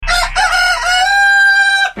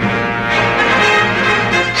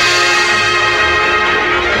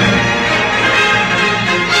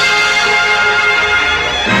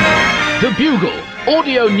Bugle,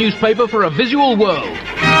 audio newspaper for a visual world.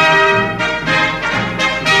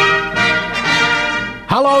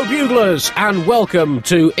 Hello, Buglers, and welcome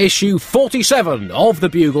to issue 47 of the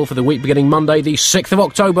Bugle for the week beginning Monday, the 6th of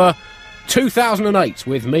October, 2008,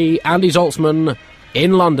 with me, Andy Zaltzman,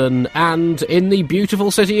 in London, and in the beautiful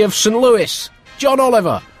city of St. Louis, John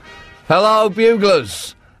Oliver. Hello,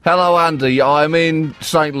 Buglers. Hello, Andy. I'm in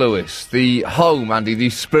St. Louis, the home, Andy, the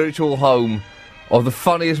spiritual home of the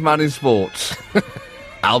funniest man in sports,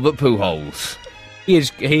 Albert Pujols. He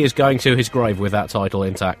is going to his grave with that title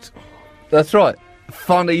intact. That's right.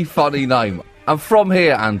 Funny name. And from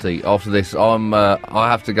here, Andy, after this, I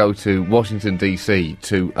have to go to Washington, D.C.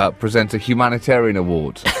 to present a humanitarian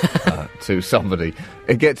award to somebody.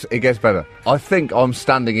 It gets better. I think I'm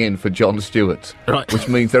standing in for Jon Stewart, right. Which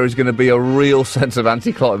means there is going to be a real sense of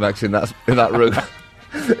anticlimax in that room.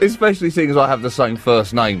 Especially seeing as I have the same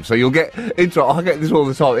first name. So you'll get intro. I get this all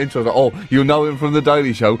the time. Intro. Like, oh, you know him from The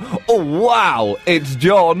Daily Show. Oh, wow, it's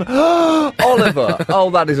John Oliver. Oh,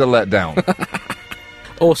 that is a letdown.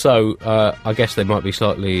 Also, I guess they might be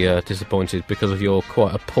slightly disappointed because of your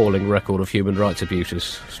quite appalling record of human rights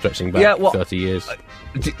abuses stretching back 30 years.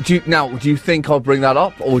 Do you think I'll bring that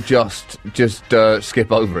up or just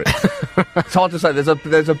skip over it? It's hard to say.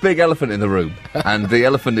 There's a big elephant in the room, and the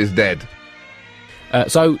elephant is dead.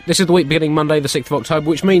 So this is the week beginning Monday, the 6th of October,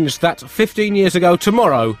 which means that 15 years ago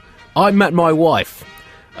tomorrow, I met my wife.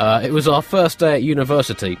 It was our first day at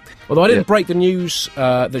university. Although I didn't break the news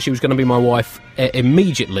that she was going to be my wife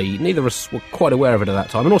immediately, neither of us were quite aware of it at that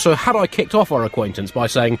time. And also, had I kicked off our acquaintance by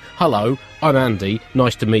saying, hello, I'm Andy,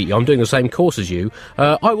 nice to meet you, I'm doing the same course as you,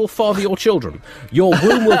 I will father your children. Your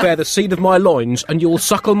womb will bear the seed of my loins, and you will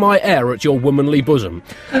suckle my heir at your womanly bosom.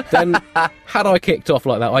 Then, had I kicked off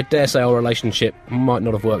like that, I dare say our relationship might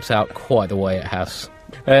not have worked out quite the way it has.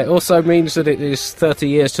 It also means that it is 30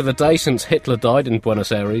 years to the day since Hitler died in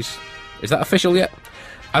Buenos Aires. Is that official yet?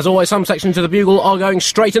 As always, some sections of the Bugle are going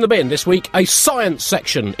straight in the bin. This week, a science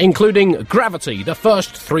section, including gravity, the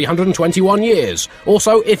first 321 years.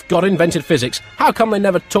 Also, if God invented physics, how come they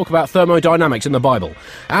never talk about thermodynamics in the Bible?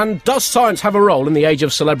 And does science have a role in the age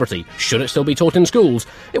of celebrity? Should it still be taught in schools?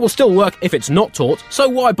 It will still work if it's not taught, so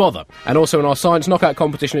why bother? And also in our science knockout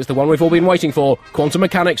competition, it's the one we've all been waiting for, quantum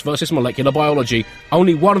mechanics versus molecular biology.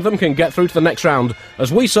 Only one of them can get through to the next round,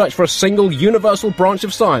 as we search for a single universal branch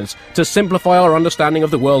of science to simplify our understanding of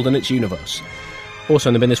the world and its universe. Also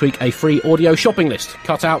in the bin this week, a free audio shopping list.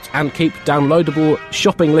 Cut out and keep downloadable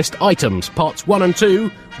shopping list items. Parts 1 and 2.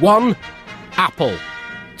 1. Apple.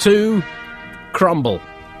 2. Crumble.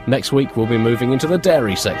 Next week we'll be moving into the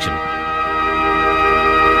dairy section.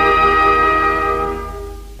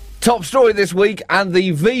 Top story this week, and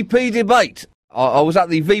the VP debate. I was at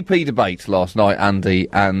the VP debate last night, Andy,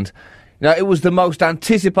 and now, it was the most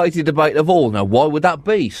anticipated debate of all. Now, why would that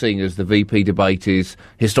be, seeing as the VP debate is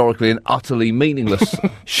historically an utterly meaningless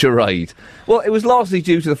charade? Well, it was largely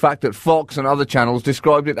due to the fact that Fox and other channels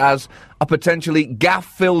described it as a potentially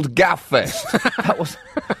gaff-filled gaff fest.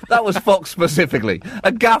 That was Fox specifically.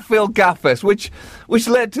 A gaff-filled gaff fest, which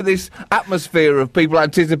led to this atmosphere of people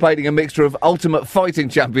anticipating a mixture of Ultimate Fighting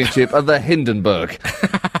Championship and the Hindenburg.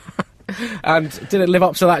 And did it live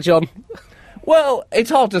up to that, John? Well,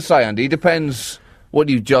 it's hard to say, Andy. It depends what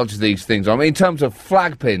you judge these things on. I mean, in terms of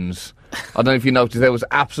flag pins, I don't know if you noticed, there was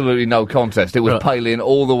absolutely no contest. It was Palin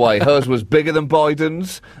all the way. Hers was bigger than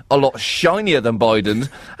Biden's, a lot shinier than Biden's,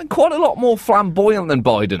 and quite a lot more flamboyant than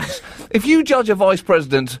Biden's. If you judge a vice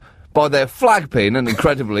president by their flag pin, and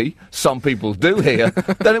incredibly, some people do here,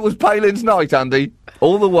 then it was Palin's night, Andy,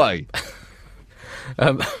 all the way.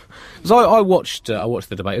 So I watched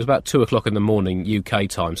the debate. It was about 2 o'clock in the morning UK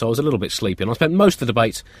time, so I was a little bit sleepy. And I spent most of the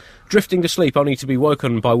debate drifting to sleep, only to be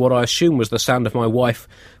woken by what I assume was the sound of my wife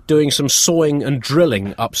doing some sawing and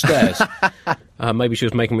drilling upstairs. Maybe she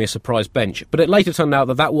was making me a surprise bench. But it later turned out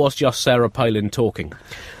that was just Sarah Palin talking.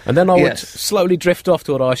 And then I would slowly drift off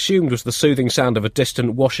to what I assumed was the soothing sound of a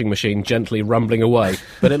distant washing machine gently rumbling away.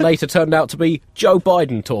 But it later turned out to be Joe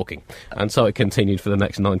Biden talking. And so it continued for the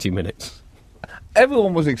next 90 minutes.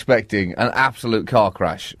 Everyone was expecting an absolute car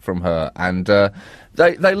crash from her, and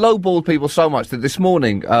they lowballed people so much that this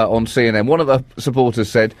morning on CNN, one of the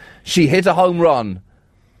supporters said, she hit a home run,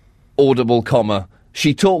 audible comma,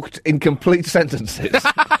 she talked in complete sentences.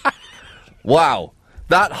 Wow,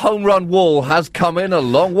 that home run wall has come in a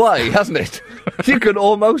long way, hasn't it? You can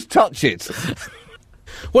almost touch it.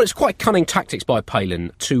 Well, it's quite cunning tactics by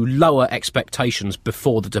Palin to lower expectations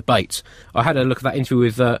before the debate. I had a look at that interview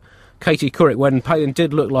with Katie Couric when Palin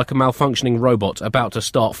did look like a malfunctioning robot about to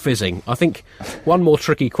start fizzing. I think one more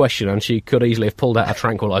tricky question and she could easily have pulled out a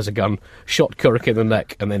tranquiliser gun, shot Couric in the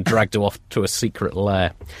neck and then dragged her off to a secret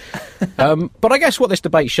lair. But I guess what this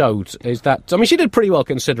debate showed is that, I mean, she did pretty well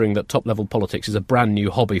considering that top-level politics is a brand new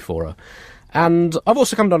hobby for her. And I've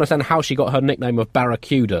also come to understand how she got her nickname of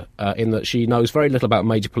Barracuda, in that she knows very little about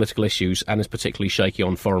major political issues and is particularly shaky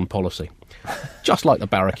on foreign policy. Just like the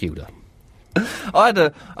Barracuda. I had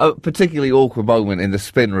a particularly awkward moment in the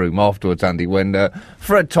spin room afterwards, Andy, when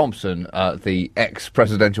Fred Thompson, the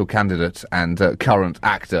ex-presidential candidate and current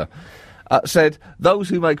actor, said those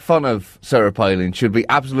who make fun of Sarah Palin should be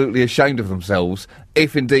absolutely ashamed of themselves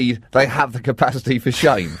if indeed they have the capacity for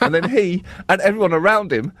shame. And then he and everyone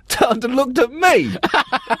around him turned and looked at me.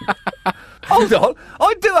 Hold on,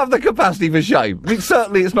 I do have the capacity for shame. I mean,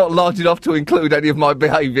 certainly it's not large enough to include any of my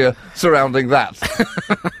behaviour surrounding that.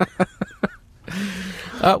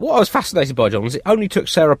 What I was fascinated by, John, was it only took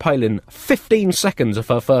Sarah Palin 15 seconds of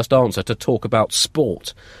her first answer to talk about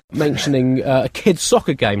sport, mentioning a kid's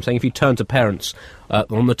soccer game, saying if you turn to parents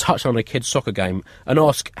on the touchline of a kid's soccer game and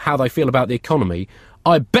ask how they feel about the economy,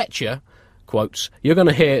 I bet you, quotes, you're going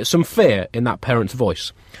to hear some fear in that parent's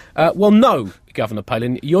voice. Well, no, Governor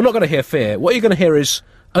Palin, you're not going to hear fear. What you're going to hear is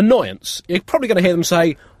annoyance. You're probably going to hear them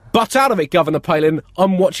say, "Butt out of it, Governor Palin,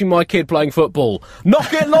 I'm watching my kid playing football.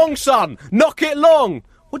 Knock it long, son! Knock it long!"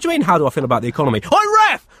 What do you mean, how do I feel about the economy?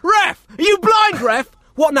 Oh, ref! Are you blind, ref?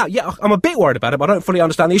 What now? Yeah, I'm a bit worried about it, but I don't fully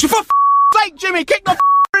understand the issue. For sake, Jimmy, kick the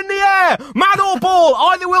in the air! Man or ball,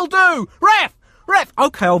 either will do! Ref!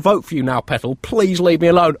 OK, I'll vote for you now, Petal. Please leave me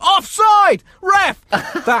alone. Offside! Ref!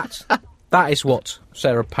 That is what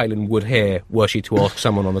Sarah Palin would hear were she to ask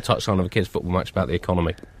someone on the touchline of a kid's football match about the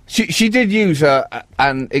economy. She did use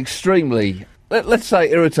an extremely, let's say,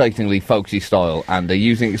 irritatingly folksy style, and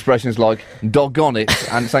using expressions like "doggone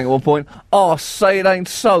it" and saying at one point, "Oh, say it ain't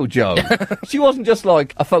so, Joe." She wasn't just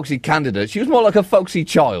like a folksy candidate, she was more like a folksy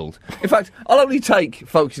child. In fact, I'll only take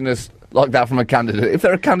folksiness like that from a candidate if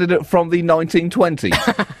they're a candidate from the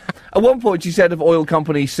 1920s. At one point she said of oil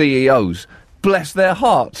company CEOs, "Bless their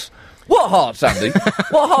hearts." What hearts, Andy?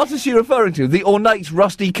 What hearts is she referring to? The ornate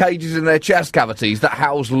rusty cages in their chest cavities that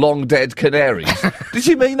house long-dead canaries? Did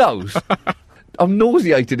she mean those? I'm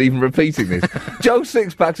nauseated even repeating this. Joe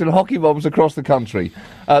Sixpacks and hockey moms across the country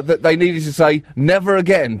that they needed to say never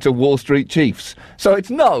again to Wall Street chiefs. So it's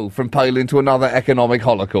no from Palin to another economic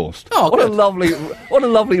holocaust. Oh, what a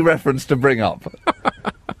lovely reference to bring up.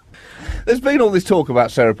 There's been all this talk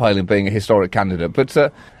about Sarah Palin being a historic candidate, but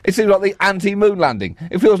it seems like the anti-moon landing.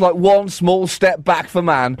 It feels like one small step back for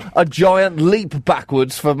man, a giant leap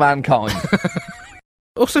backwards for mankind.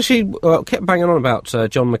 Also, she kept banging on about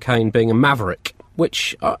John McCain being a maverick,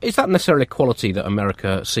 which is that necessarily a quality that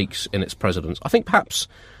America seeks in its presidents? I think perhaps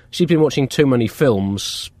she's been watching too many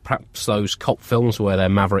films, perhaps those cop films where they're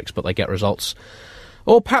mavericks but they get results.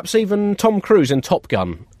 Or perhaps even Tom Cruise in Top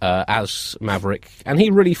Gun as Maverick, and he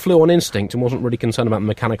really flew on instinct and wasn't really concerned about the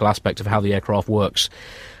mechanical aspect of how the aircraft works,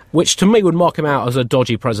 which to me would mark him out as a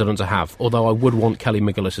dodgy president to have, although I would want Kelly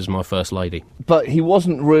McGillis as my First Lady. But he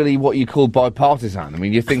wasn't really what you call bipartisan. I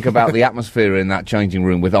mean, you think about the atmosphere in that changing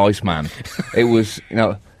room with Iceman. It was,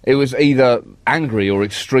 it was either angry or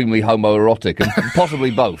extremely homoerotic, and possibly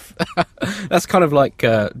both. That's kind of like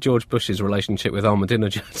George Bush's relationship with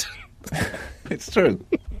Ahmadinejad. It's true.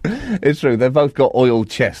 It's true. They've both got oiled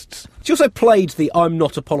chests. She also played the "I'm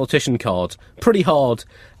not a politician" card pretty hard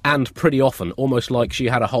and pretty often, almost like she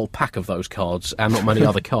had a whole pack of those cards and not many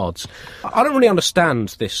other cards. I don't really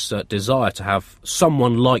understand this desire to have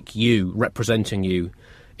someone like you representing you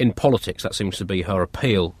in politics. That seems to be her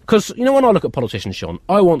appeal. Because, when I look at politicians, Sean,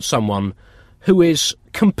 I want someone who is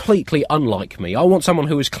completely unlike me. I want someone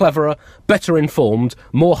who is cleverer, better informed,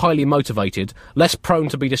 more highly motivated, less prone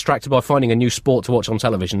to be distracted by finding a new sport to watch on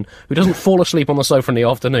television, who doesn't fall asleep on the sofa in the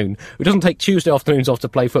afternoon, who doesn't take Tuesday afternoons off to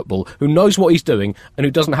play football, who knows what he's doing, and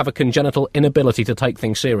who doesn't have a congenital inability to take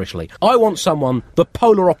things seriously. I want someone the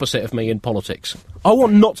polar opposite of me in politics. I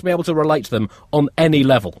want not to be able to relate to them on any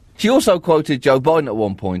level. She also quoted Joe Biden at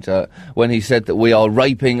one point when he said that we are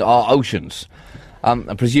raping our oceans.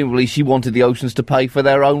 And presumably she wanted the oceans to pay for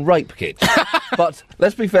their own rape kits. But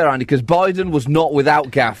let's be fair, Andy, because Biden was not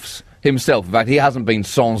without gaffes himself. In fact, he hasn't been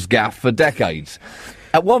sans gaffe for decades.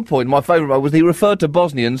 At one point, my favourite moment was he referred to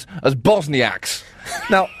Bosnians as Bosniaks.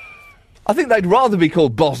 Now, I think they'd rather be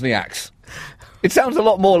called Bosniaks. It sounds a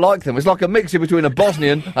lot more like them. It's like a mixture between a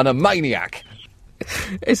Bosnian and a maniac.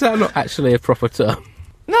 Is that not actually a proper term?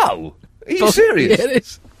 No. Are you serious? Yeah, it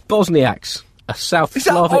is. Bosniaks. a South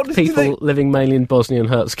Slavic people living mainly in Bosnia and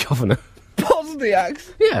Herzegovina.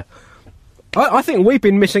 Bosniaks? Yeah. I think we've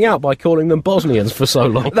been missing out by calling them Bosnians for so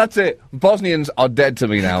long. That's it. Bosnians are dead to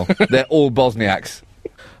me now. They're all Bosniaks.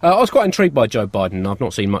 I was quite intrigued by Joe Biden. I've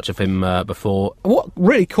not seen much of him before. What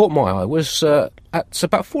really caught my eye was, at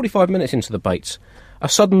about 45 minutes into the debate, a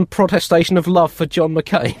sudden protestation of love for John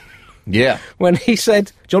McCain. Yeah. When he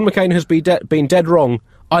said, John McCain has been dead wrong,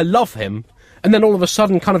 I love him, and then all of a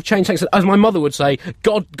sudden kind of changed things, as my mother would say,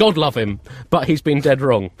 God love him, but he's been dead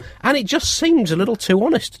wrong. And it just seems a little too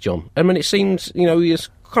honest, John. I mean, it seems, he's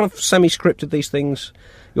kind of semi-scripted, these things.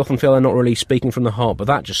 You often feel they're not really speaking from the heart, but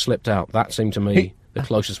that just slipped out. That seemed to me the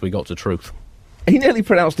closest we got to truth. He nearly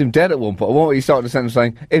pronounced him dead at one point. What he started the sentence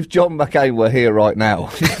saying, if John McCain were here right now.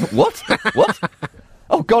 What? What?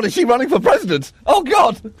 Oh, God, is she running for president? Oh,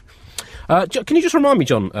 God! Can you just remind me,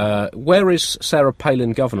 John, where is Sarah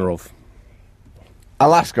Palin governor of?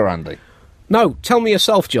 Alaska, Andy. No, tell me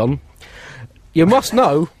yourself, John. You must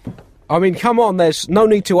know. I mean, come on, there's no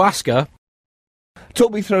need to ask her.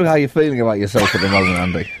 Talk me through how you're feeling about yourself at the moment,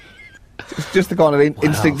 Andy. It's just the kind of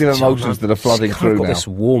instinctive emotions that are flooding through now. I've got this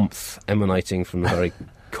warmth emanating from the very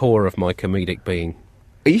core of my comedic being.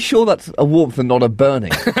 Are you sure that's a warmth and not a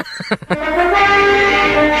burning?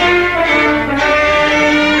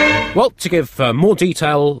 Well, to give more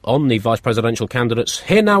detail on the vice presidential candidates,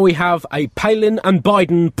 here now we have a Palin and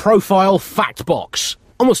Biden profile fact box.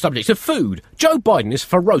 On the subject of food, Joe Biden is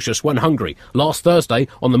ferocious when hungry. Last Thursday,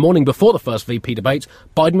 on the morning before the first VP debate,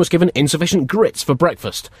 Biden was given insufficient grits for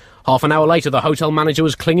breakfast. Half an hour later, the hotel manager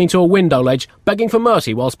was clinging to a window ledge, begging for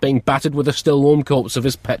mercy whilst being battered with a still warm corpse of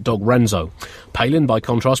his pet dog Renzo. Palin, by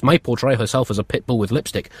contrast, may portray herself as a pit bull with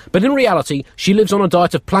lipstick, but in reality, she lives on a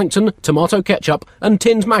diet of plankton, tomato ketchup, and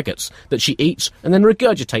tinned maggots that she eats and then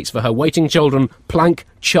regurgitates for her waiting children: plank,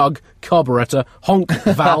 chug, carburettor, honk,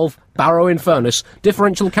 valve, barrow in furnace,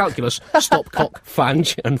 differential calculus, stopcock,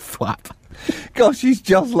 flange, and flap. Gosh, she's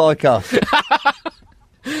just like us.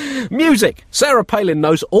 Music. Sarah Palin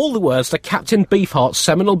knows all the words to Captain Beefheart's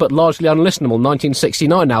seminal but largely unlistenable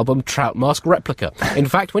 1969 album Trout Mask Replica. In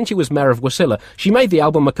fact, when she was mayor of Wasilla, she made the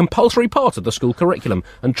album a compulsory part of the school curriculum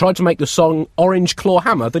and tried to make the song Orange Claw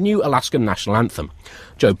Hammer the new Alaskan national anthem.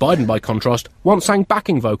 Joe Biden, by contrast, once sang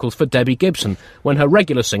backing vocals for Debbie Gibson when her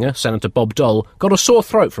regular singer, Senator Bob Dole, got a sore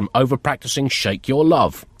throat from over-practicing Shake Your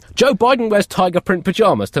Love. Joe Biden wears tiger print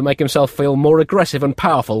pyjamas to make himself feel more aggressive and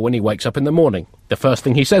powerful when he wakes up in the morning. The first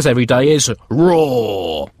thing he says every day is,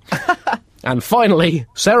 "Raw." And finally,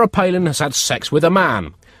 Sarah Palin has had sex with a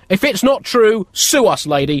man. If it's not true, sue us,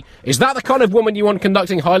 lady. Is that the kind of woman you want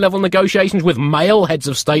conducting high-level negotiations with male heads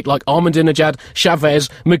of state like Ahmadinejad, Chavez,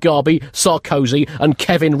 Mugabe, Sarkozy and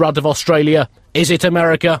Kevin Rudd of Australia? Is it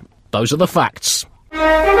America? Those are the facts.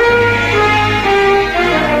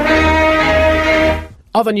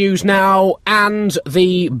 Other news now, and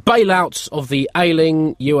the bailout of the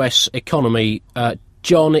ailing US economy.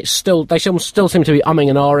 John, they still seem to be umming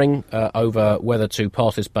and ahhing over whether to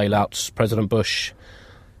pass this bailout. President Bush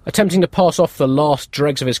attempting to pass off the last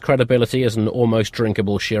dregs of his credibility as an almost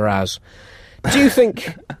drinkable Shiraz. Do you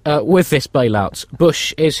think, with this bailout,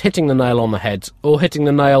 Bush is hitting the nail on the head, or hitting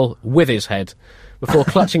the nail with his head, before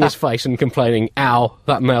clutching his face and complaining, "Ow,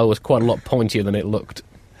 that nail was quite a lot pointier than it looked"?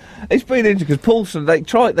 It's been interesting because Paulson, they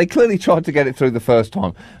clearly tried to get it through the first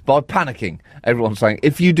time by panicking. Everyone's saying,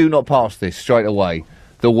 if you do not pass this straight away,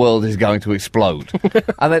 the world is going to explode.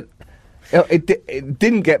 And then it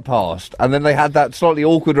didn't get passed, and then they had that slightly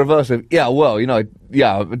awkward reverse of, it's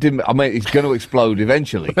going to explode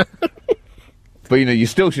eventually. But, you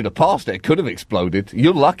still should have passed it. It could have exploded.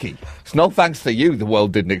 You're lucky. It's no thanks to you the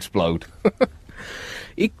world didn't explode.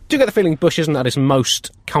 You do get the feeling Bush isn't at his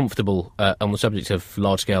most comfortable on the subject of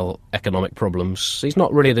large-scale economic problems. He's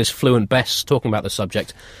not really at his fluent best talking about the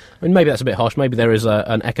subject. I mean, maybe that's a bit harsh. Maybe there is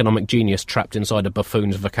an economic genius trapped inside a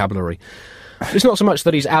buffoon's vocabulary. It's not so much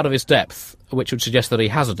that he's out of his depth, which would suggest that he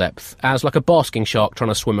has a depth, as like a basking shark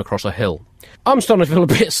trying to swim across a hill. I'm starting to feel a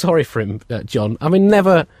bit sorry for him, John. I mean,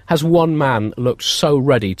 never has one man looked so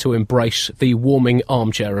ready to embrace the warming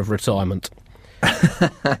armchair of retirement.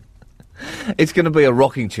 It's going to be a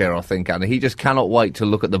rocking chair, I think, Andy. He just cannot wait to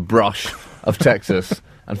look at the brush of Texas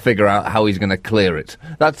and figure out how he's going to clear it.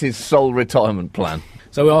 That's his sole retirement plan.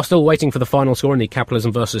 So we are still waiting for the final score in the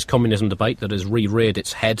capitalism versus communism debate that has re-reared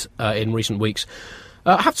its head in recent weeks.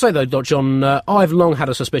 I have to say, though, John, I've long had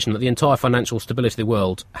a suspicion that the entire financial stability of the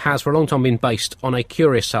world has for a long time been based on a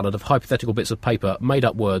curious salad of hypothetical bits of paper,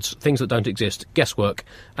 made-up words, things that don't exist, guesswork,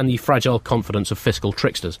 and the fragile confidence of fiscal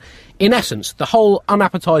tricksters. In essence, the whole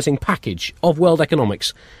unappetising package of world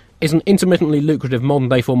economics is an intermittently lucrative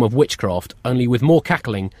modern-day form of witchcraft, only with more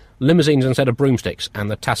cackling, limousines instead of broomsticks, and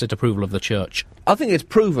the tacit approval of the church. I think it's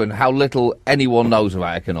proven how little anyone knows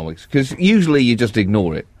about economics, because usually you just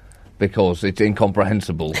ignore it because it's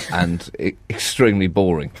incomprehensible and extremely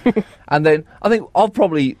boring. And then I think I've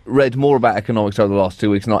probably read more about economics over the last 2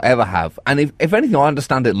 weeks than I ever have, and if anything, I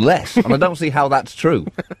understand it less, and I don't see how that's true.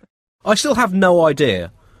 I still have no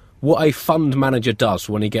idea what a fund manager does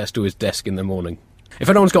when he gets to his desk in the morning. If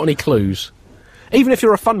anyone's got any clues, even if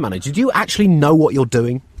you're a fund manager, do you actually know what you're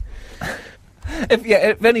doing?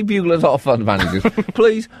 If any buglers are fund managers,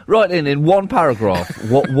 please write in one paragraph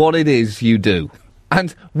what it is you do.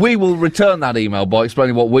 And we will return that email by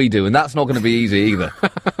explaining what we do, and that's not going to be easy either.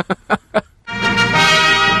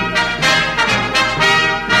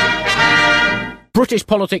 British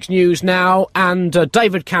politics news now, and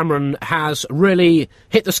David Cameron has really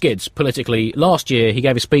hit the skids politically. Last year he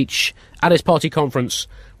gave a speech at his party conference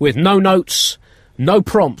with no notes, no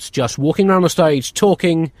prompts, just walking around the stage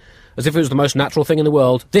talking as if it was the most natural thing in the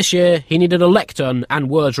world. This year he needed a lectern and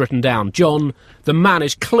words written down. John, the man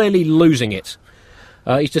is clearly losing it.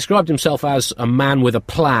 He's described himself as a man with a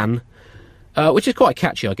plan, which is quite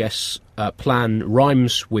catchy, I guess. Plan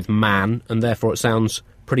rhymes with man, and therefore it sounds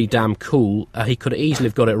pretty damn cool. He could easily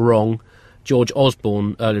have got it wrong. George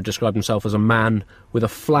Osborne earlier described himself as a man with a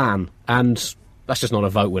flan, and that's just not a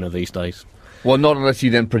vote winner these days. Well, not unless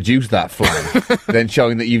you then produce that flan, then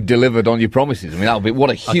showing that you've delivered on your promises. I mean, that would be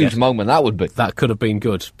what a huge moment that would be. That could have been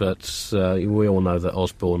good, but we all know that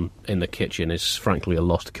Osborne in the kitchen is frankly a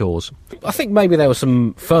lost cause. I think maybe there were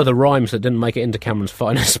some further rhymes that didn't make it into Cameron's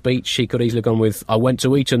final speech. He could easily have gone with, I went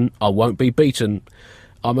to Eton, I won't be beaten.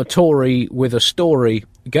 I'm a Tory with a story.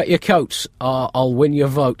 Get your coats, I'll win your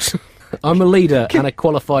vote. I'm a leader and a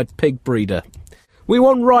qualified pig breeder. We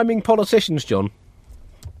want rhyming politicians, John.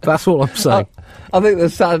 That's all I'm saying. I think the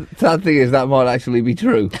sad thing is that might actually be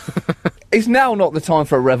true. It's now not the time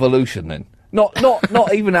for a revolution, then. Not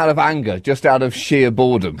even out of anger, just out of sheer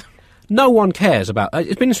boredom. No one cares about...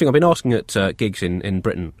 It's been interesting, I've been asking at gigs in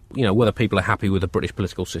Britain, you know, whether people are happy with the British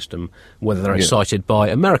political system, whether they're excited by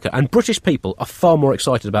America. And British people are far more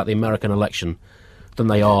excited about the American election than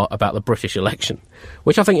they are about the British election,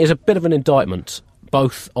 which I think is a bit of an indictment,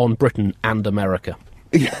 both on Britain and America.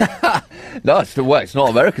 No, it's not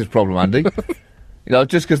America's problem, Andy. You know,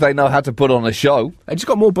 just because they know how to put on a show. They've just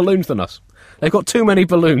got more balloons than us. They've got too many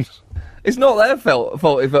balloons. It's not their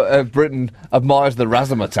fault if Britain admires the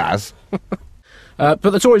razzmatazz. But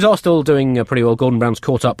the Tories are still doing pretty well. Gordon Brown's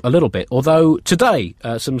caught up a little bit, although today,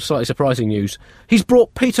 some slightly surprising news, he's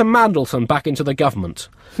brought Peter Mandelson back into the government.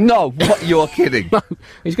 No, what, you're kidding? No,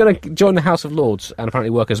 he's going to join the House of Lords and apparently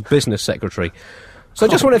work as business secretary. So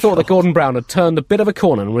just when I thought that Gordon Brown had turned a bit of a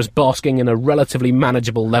corner and was basking in a relatively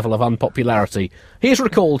manageable level of unpopularity, he is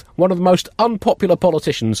recalled one of the most unpopular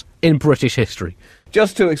politicians in British history.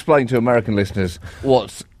 Just to explain to American listeners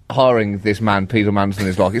what hiring this man, Peter Mandelson,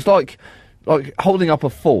 is like, it's like holding up a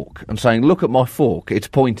fork and saying, look at my fork, it's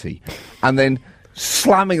pointy, and then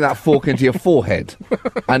slamming that fork into your forehead,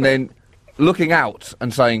 and then looking out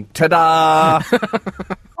and saying, ta-da!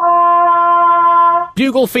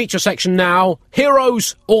 Bugle feature section now,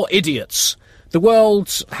 heroes or idiots. The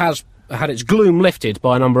world has had its gloom lifted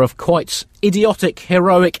by a number of quite idiotic,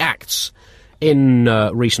 heroic acts in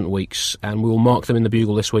recent weeks, and we will mark them in the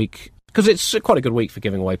Bugle this week, because it's quite a good week for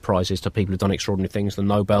giving away prizes to people who've done extraordinary things. The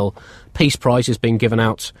Nobel Peace Prize is being given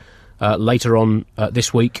out later on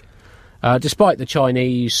this week, despite the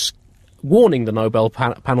Chinese warning the Nobel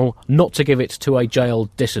panel not to give it to a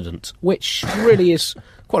jailed dissident, which really is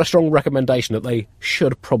quite a strong recommendation that they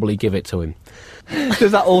should probably give it to him.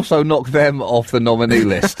 Does that also knock them off the nominee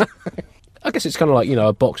list? I guess it's kind of like, you know,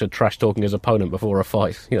 a boxer trash-talking his opponent before a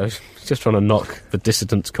fight. You know, he's just trying to knock the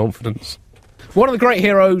dissident's confidence. One of the great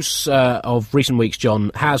heroes of recent weeks,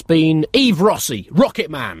 John, has been Eve Rossi, Rocket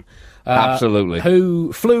Man. Absolutely.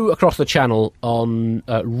 Who flew across the channel on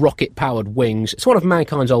rocket-powered wings. It's one of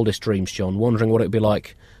mankind's oldest dreams, John, wondering what it would be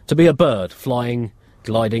like to be a bird, flying,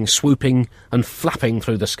 gliding, swooping and flapping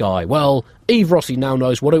through the sky. Well, Eve Rossi now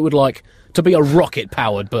knows what it would like to be a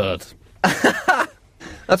rocket-powered bird.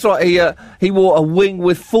 That's right, he wore a wing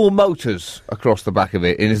with 4 motors across the back of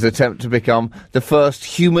it in his attempt to become the first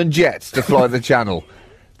human jet to fly the channel.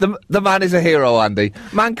 The man is a hero, Andy.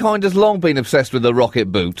 Mankind has long been obsessed with the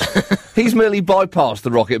rocket boot. He's merely bypassed the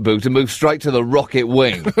rocket boot and moved straight to the rocket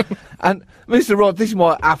wing. And, Mr. Rod, this is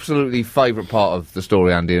my absolutely favourite part of the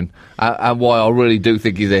story, Andy, and why I really do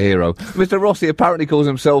think he's a hero. Mr. Rossi apparently calls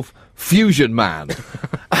himself Fusion Man.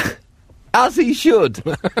 As he should.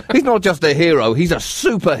 He's not just a hero, he's a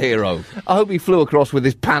superhero. I hope he flew across with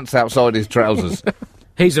his pants outside his trousers.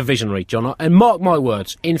 He's a visionary, John. And mark my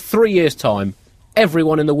words, in 3 years' time,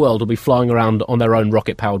 everyone in the world will be flying around on their own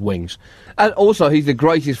rocket-powered wings. And also, he's the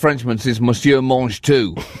greatest Frenchman since Monsieur Mange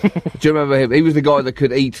Tout. Do you remember him? He was the guy that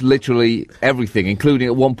could eat literally everything, including,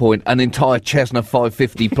 at one point, an entire Cessna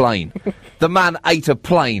 550 plane. The man ate a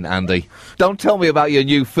plane, Andy. Don't tell me about your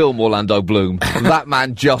new film, Orlando Bloom. That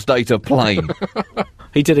man just ate a plane.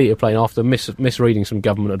 He did eat a plane after misreading some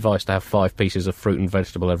government advice to have 5 pieces of fruit and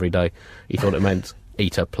vegetable every day. He thought it meant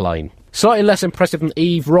eat a plane. Slightly less impressive than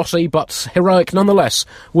Yves Rossi, but heroic nonetheless,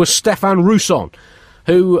 was Stéphane Rousson,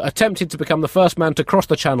 who attempted to become the first man to cross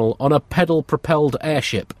the Channel on a pedal-propelled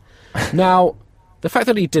airship. Now, the fact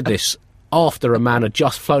that he did this after a man had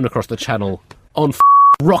just flown across the Channel on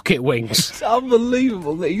rocket wings. It's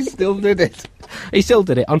unbelievable that he still did it. He still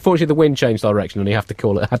did it. Unfortunately, the wind changed direction and he had to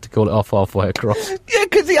call it off halfway across. Yeah,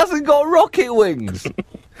 because he hasn't got rocket wings.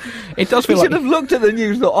 It does feel he should like... have looked at the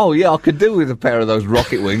news and thought, oh yeah, I could do with a pair of those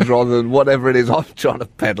rocket wings rather than whatever it is I'm trying to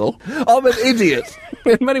pedal. I'm an idiot.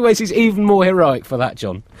 In many ways, he's even more heroic for that,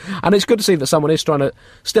 John. And it's good to see that someone is trying to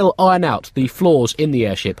still iron out the flaws in the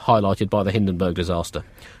airship highlighted by the Hindenburg disaster.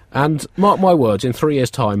 And mark my words, in 3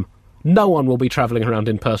 years' time, no one will be travelling around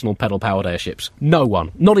in personal pedal-powered airships. No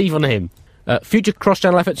one. Not even him. Future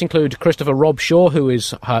cross-channel efforts include Christopher Rob Shaw, who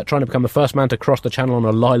is trying to become the first man to cross the Channel on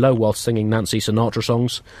a Lilo while singing Nancy Sinatra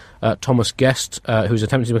songs. Thomas Guest, who's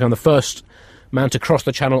attempting to become the first man to cross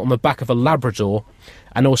the Channel on the back of a Labrador.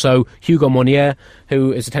 And also Hugo Monnier,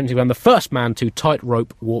 who is attempting to become the first man to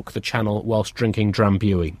tightrope walk the Channel whilst drinking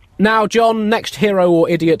Drambuie. Now, John, next hero or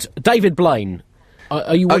idiot, David Blaine.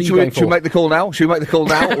 Should we make the call now? Should we make the call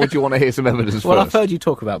now, or do you want to hear some evidence first? Well, I've heard you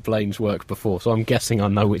talk about Blaine's work before, so I'm guessing I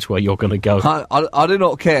know which way you're going to go. I do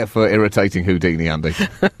not care for irritating Houdini, Andy.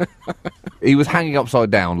 He was hanging upside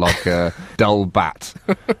down like a dull bat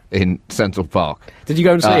in Central Park. Did you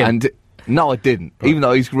go and see him? No, I didn't, right. Even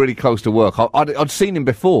though he's really close to work. I'd seen him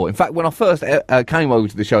before. In fact, when I first came over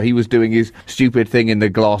to the show, he was doing his stupid thing in the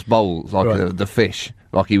glass bowl, like the fish,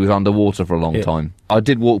 like he was underwater for a long time. I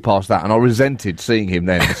did walk past that, and I resented seeing him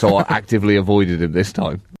then, so I actively avoided him this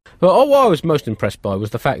time. Well, what I was most impressed by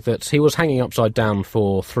was the fact that he was hanging upside down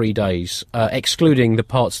for 3 days, excluding the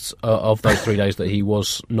parts of those 3 days that he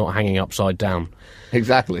was not hanging upside down.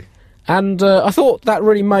 Exactly. And I thought that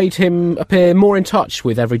really made him appear more in touch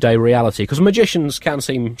with everyday reality, because magicians can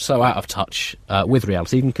seem so out of touch with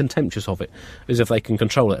reality, even contemptuous of it, as if they can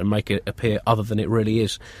control it and make it appear other than it really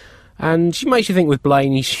is. And she makes you think with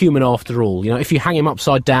Blaine, he's human after all. You know, if you hang him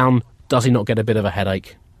upside down, does he not get a bit of a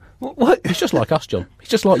headache? What? He's just like us, John. He's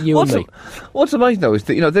just like you and me. What's amazing, though, is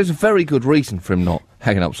that, there's a very good reason for him not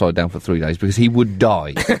hanging upside down for 3 days, because he would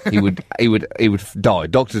die. he would die.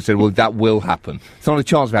 Doctors said, well, that will happen. It's not a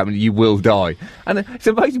chance of happening, you will die. And it's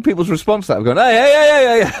amazing people's response to that. Going,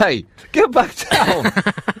 hey, get back down.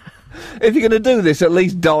 If you're going to do this, at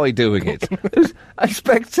least die doing it. There's a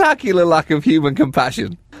spectacular lack of human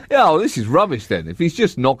compassion. Yeah, this is rubbish then, if he's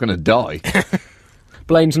just not going to die.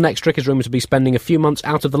 Blaine's next trick is rumoured to be spending a few months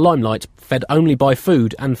out of the limelight, fed only by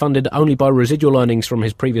food and funded only by residual earnings from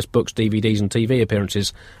his previous books, DVDs and TV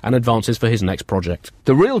appearances and advances for his next project.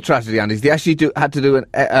 The real tragedy, Andy, is they actually had to do an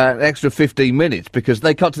extra 15 minutes because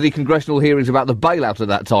they cut to the congressional hearings about the bailout at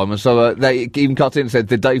that time, and so they even cut in and said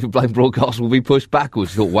the David Blaine broadcast will be pushed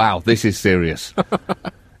backwards. You thought, wow, this is serious.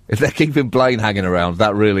 If they're keeping Blaine hanging around,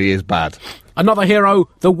 that really is bad. Another hero,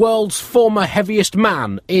 the world's former heaviest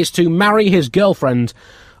man, is to marry his girlfriend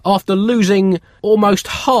after losing almost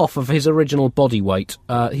half of his original body weight.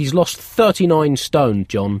 He's lost 39 stone,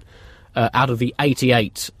 John, out of the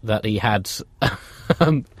 88 that he had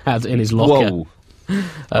had in his locker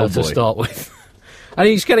to start with. And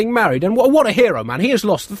he's getting married, and what a hero, man. He has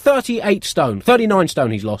lost 38 stone, 39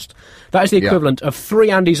 stone he's lost. That is the equivalent of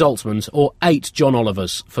 3 Andy Zoltzmans or 8 John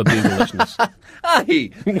Olivers for Bugle listeners.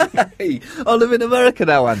 Hey, I live in America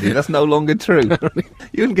now, Andy. That's no longer true.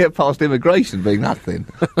 You can get past immigration being that thin.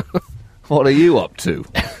 What are you up to?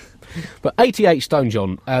 But 88 stone,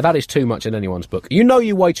 John, that is too much in anyone's book. You know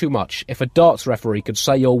you weigh too much if a darts referee could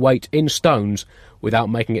say your weight in stones without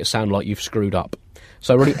making it sound like you've screwed up.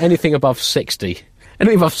 So really anything above 60...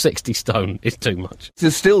 Anything above 60 stone is too much. To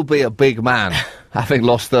still be a big man, having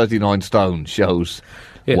lost 39 stone, shows...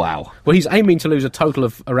 Yeah. Wow. Well, he's aiming to lose a total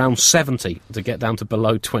of around 70 to get down to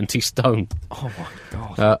below 20 stone. Oh, my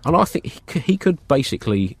God. And I think he could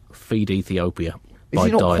basically feed Ethiopia by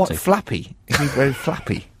dieting. Is he not quite flappy? Is he very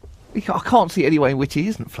flappy? I can't see any way in which he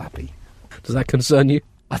isn't flappy. Does that concern you?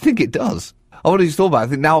 I think it does. I've already thought about it. I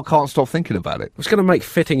think now I can't stop thinking about it. It's going to make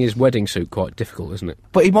fitting his wedding suit quite difficult, isn't it?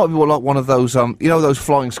 But he might be more like one of those, those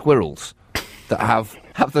flying squirrels that have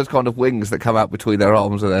have those kind of wings that come out between their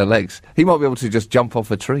arms and their legs. He might be able to just jump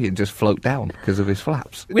off a tree and just float down because of his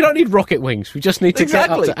flaps. We don't need rocket wings. We just need to get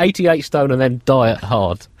up to 88 stone and then diet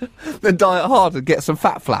hard. Then diet hard and get some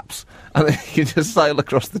fat flaps. And then you can just sail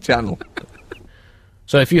across the channel.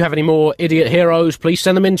 So if you have any more idiot heroes, please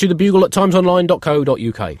send them in to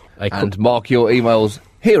thebugle@timesonline.co.uk. And mark your emails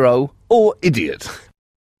hero or idiot.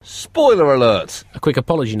 Spoiler alert! A quick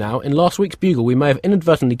apology now. In last week's Bugle, we may have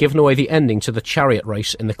inadvertently given away the ending to the chariot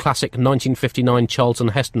race in the classic 1959 Charlton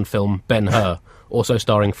Heston film Ben-Hur, also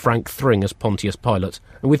starring Frank Thring as Pontius Pilate,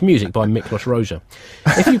 and with music by Miklos Rozsa.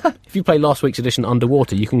 If you play last week's edition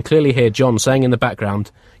underwater, you can clearly hear John saying in the background,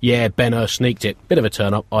 "Yeah, Ben-Hur sneaked it. Bit of a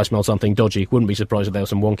turn-up. I smell something dodgy. Wouldn't be surprised if there were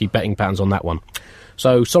some wonky betting patterns on that one."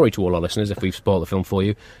 So, sorry to all our listeners if we've spoiled the film for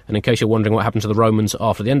you, and in case you're wondering what happened to the Romans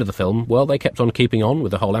after the end of the film, well, they kept on keeping on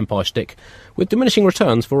with the whole empire shtick, with diminishing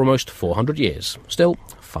returns for almost 400 years. Still,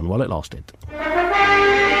 fun while it lasted.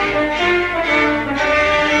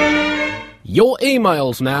 Your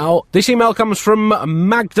emails now. This email comes from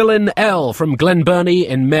Magdalene L. from Glen Burnie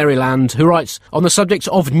in Maryland, who writes, on the subject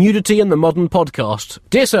of nudity in the modern podcast.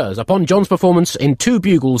 Dear sirs, upon John's performance in 2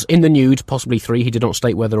 bugles in the nude, possibly 3, he did not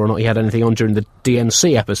state whether or not he had anything on during the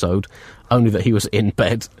DNC episode, only that he was in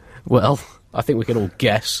bed. Well, I think we can all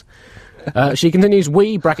guess. She continues,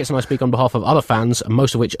 we, brackets, and I speak on behalf of other fans,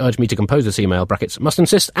 most of which urge me to compose this email, brackets, must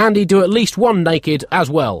insist Andy do at least one naked as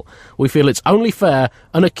well. We feel it's only fair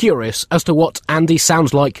and are curious as to what Andy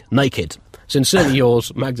sounds like naked. Sincerely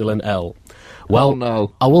yours, Magdalene L. Well, oh,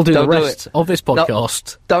 no. I will do the rest of this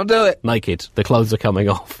podcast. No, don't do it. Naked. The clothes are coming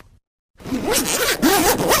off.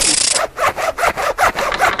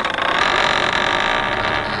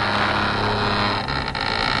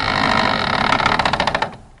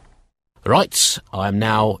 Right, I am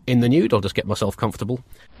now in the nude. I'll just get myself comfortable.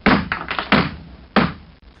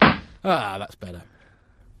 That's better.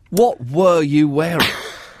 What were you wearing?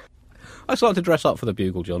 I started to dress up for the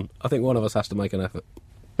Bugle, John. I think one of us has to make an effort.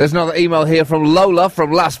 There's another email here from Lola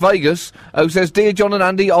from Las Vegas, who says, Dear John and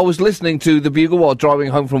Andy, I was listening to the Bugle while driving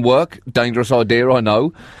home from work. Dangerous idea, I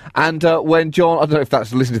know. And when John... I don't know if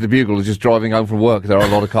that's listening to the Bugle or just driving home from work. There are a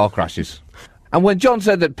lot of car crashes. And when John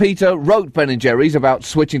said that Peter wrote Ben & Jerry's about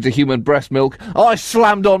switching to human breast milk, I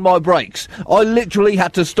slammed on my brakes. I literally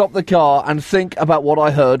had to stop the car and think about what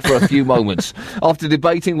I heard for a few moments. After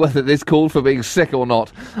debating whether this called for being sick or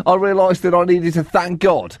not, I realised that I needed to thank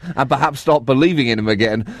God and perhaps start believing in him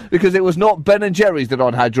again, because it was not Ben & Jerry's that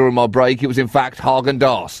I'd had during my break, it was in fact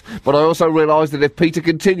Haagen-Dazs. But I also realised that if Peter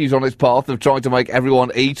continues on his path of trying to make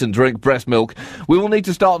everyone eat and drink breast milk, we will need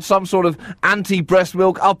to start some sort of anti-breast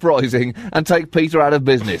milk uprising and take Peter out of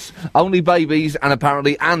business. Only babies and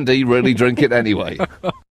apparently Andy really drink it anyway.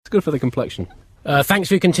 It's good for the complexion. Thanks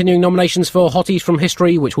for your continuing nominations for Hotties from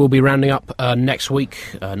History, which we'll be rounding up next week.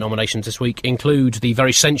 Nominations this week include the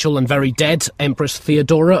very sensual and very dead Empress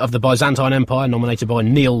Theodora of the Byzantine Empire, nominated by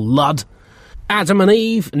Neil Ludd. Adam and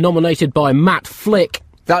Eve, nominated by Matt Flick.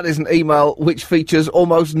 That is an email which features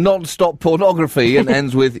almost non-stop pornography and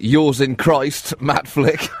ends with yours in Christ, Matt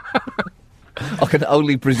Flick. I can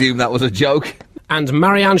only presume that was a joke. And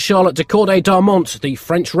Marianne Charlotte de Corday d'Armont, the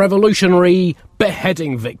French Revolutionary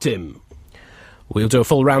beheading victim. We'll do a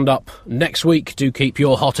full roundup next week. Do keep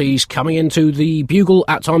your hotties coming into the Bugle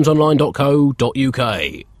at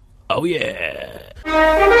timesonline.co.uk. Oh yeah.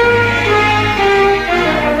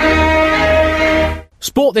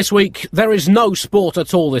 Sport this week. There is no sport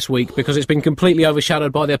at all this week because it's been completely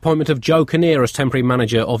overshadowed by the appointment of Joe Kinnear as temporary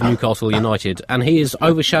manager of Newcastle United, and he has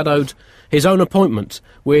overshadowed his own appointment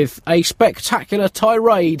with a spectacular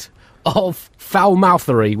tirade of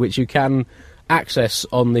foul-mouthery, which you can access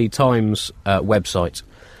on the Times website.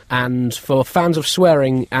 And for fans of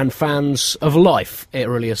swearing and fans of life, it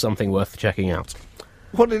really is something worth checking out.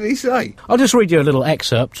 What did he say? I'll just read you a little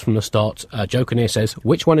excerpt from the start. Joe Kinnear says,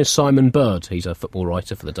 which one is Simon Bird? He's a football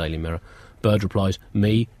writer for the Daily Mirror. Bird replies,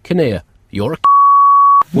 me, Kinnear. You're a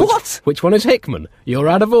What? Which one is Hickman? You're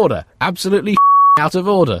out of order. Absolutely out of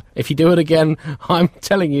order. If you do it again, I'm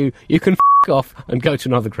telling you, you can off and go to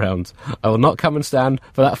another ground. I will not come and stand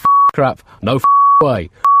for that crap. No way.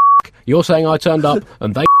 You're saying I turned up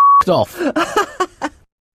and they off.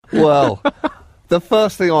 Well... The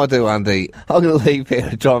first thing I do, Andy, I'm going to leave here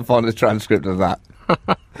and try and find a transcript of that.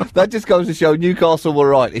 That just goes to show Newcastle were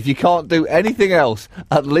right. If you can't do anything else,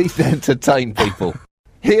 at least entertain people.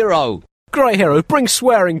 Hero. Great hero. Bring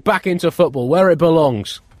swearing back into football where it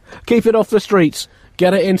belongs. Keep it off the streets.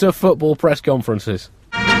 Get it into football press conferences.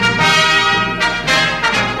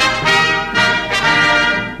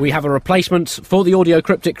 We have a replacement for the audio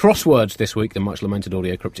cryptic crossword this week, the much lamented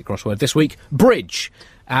audio cryptic crossword this week, bridge.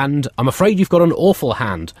 And I'm afraid you've got an awful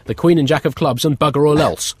hand. The Queen and Jack of clubs and bugger all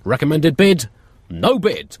else. Recommended bid? No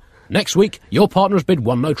bid. Next week, your partner's bid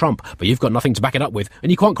won no trump, but you've got nothing to back it up with, and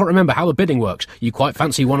you can't quite remember how the bidding works. You quite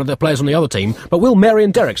fancy one of the players on the other team, but will Mary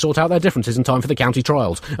and Derek sort out their differences in time for the county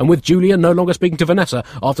trials? And with Julia no longer speaking to Vanessa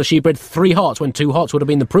after she bid 3 hearts when 2 hearts would have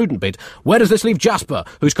been the prudent bid, where does this leave Jasper,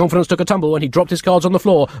 whose confidence took a tumble when he dropped his cards on the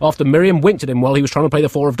floor after Miriam winked at him while he was trying to play the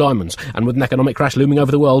 4 of diamonds? And with an economic crash looming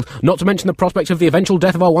over the world, not to mention the prospect of the eventual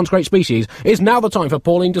death of our once great species, is now the time for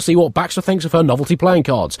Pauline to see what Baxter thinks of her novelty playing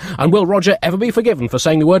cards. And will Roger ever be forgiven for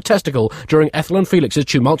saying the word testicle during Ethel and Felix's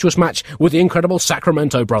tumultuous match with the incredible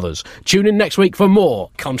Sacramento brothers? Tune in next week for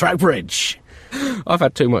more Contract Bridge. I've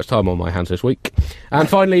had too much time on my hands this week. And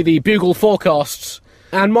finally, the Bugle forecasts.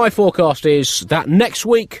 And my forecast is that next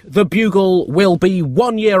week, the Bugle will be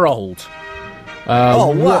 1 year old.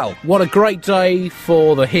 Oh, wow. What a great day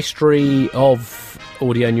for the history of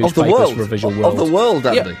audio newspapers for a visual world. Of the world,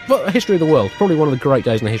 Andy. Yeah, but history of the world. Probably one of the great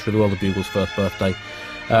days in the history of the world, the Bugle's first birthday.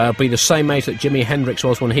 Be the same age that Jimi Hendrix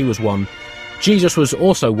was when he was 1. Jesus was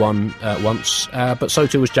also 1 once, but so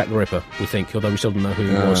too was Jack the Ripper, we think, although we still don't know who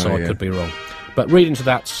he was, so I could be wrong. But read into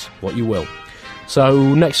that what you will.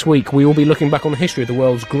 So next week we will be looking back on the history of the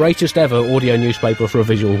world's greatest ever audio newspaper for a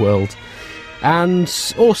visual world. And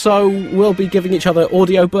also we'll be giving each other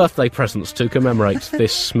audio birthday presents to commemorate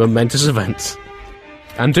this momentous event.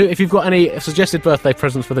 And if you've got any suggested birthday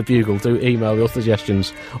presents for the Bugle, do email your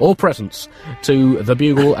suggestions or presents to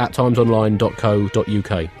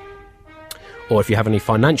thebugle@timesonline.co.uk. Or if you have any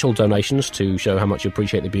financial donations to show how much you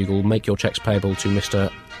appreciate the Bugle, make your cheques payable to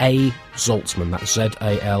Mr. A. Zaltzman. That's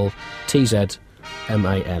ZALTZMAN.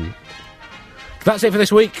 That's it for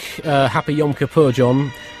this week. Happy Yom Kippur,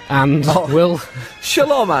 John. And we'll...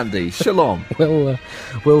 Shalom, Andy. Shalom.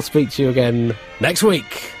 We'll speak to you again next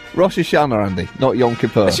week. Rosh Hashanah, Andy, not Yom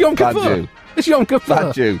Kippur. It's Yom Kippur. Bad Jew. It's Yom Kippur.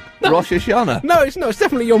 Bad Jew. No. Rosh Hashanah. No, it's not. It's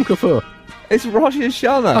definitely Yom Kippur. It's Rosh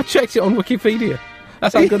Hashanah. I checked it on Wikipedia.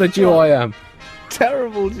 That's how good a Jew I am.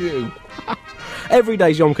 Terrible Jew. Every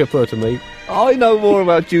day's Yom Kippur to me. I know more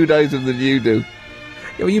about Judaism than you do.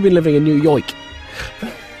 Yeah, well, you've been living in New York.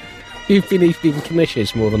 You've been eating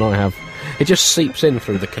knishes more than I have. It just seeps in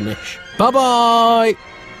through the knish. Bye-bye!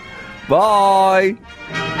 Bye!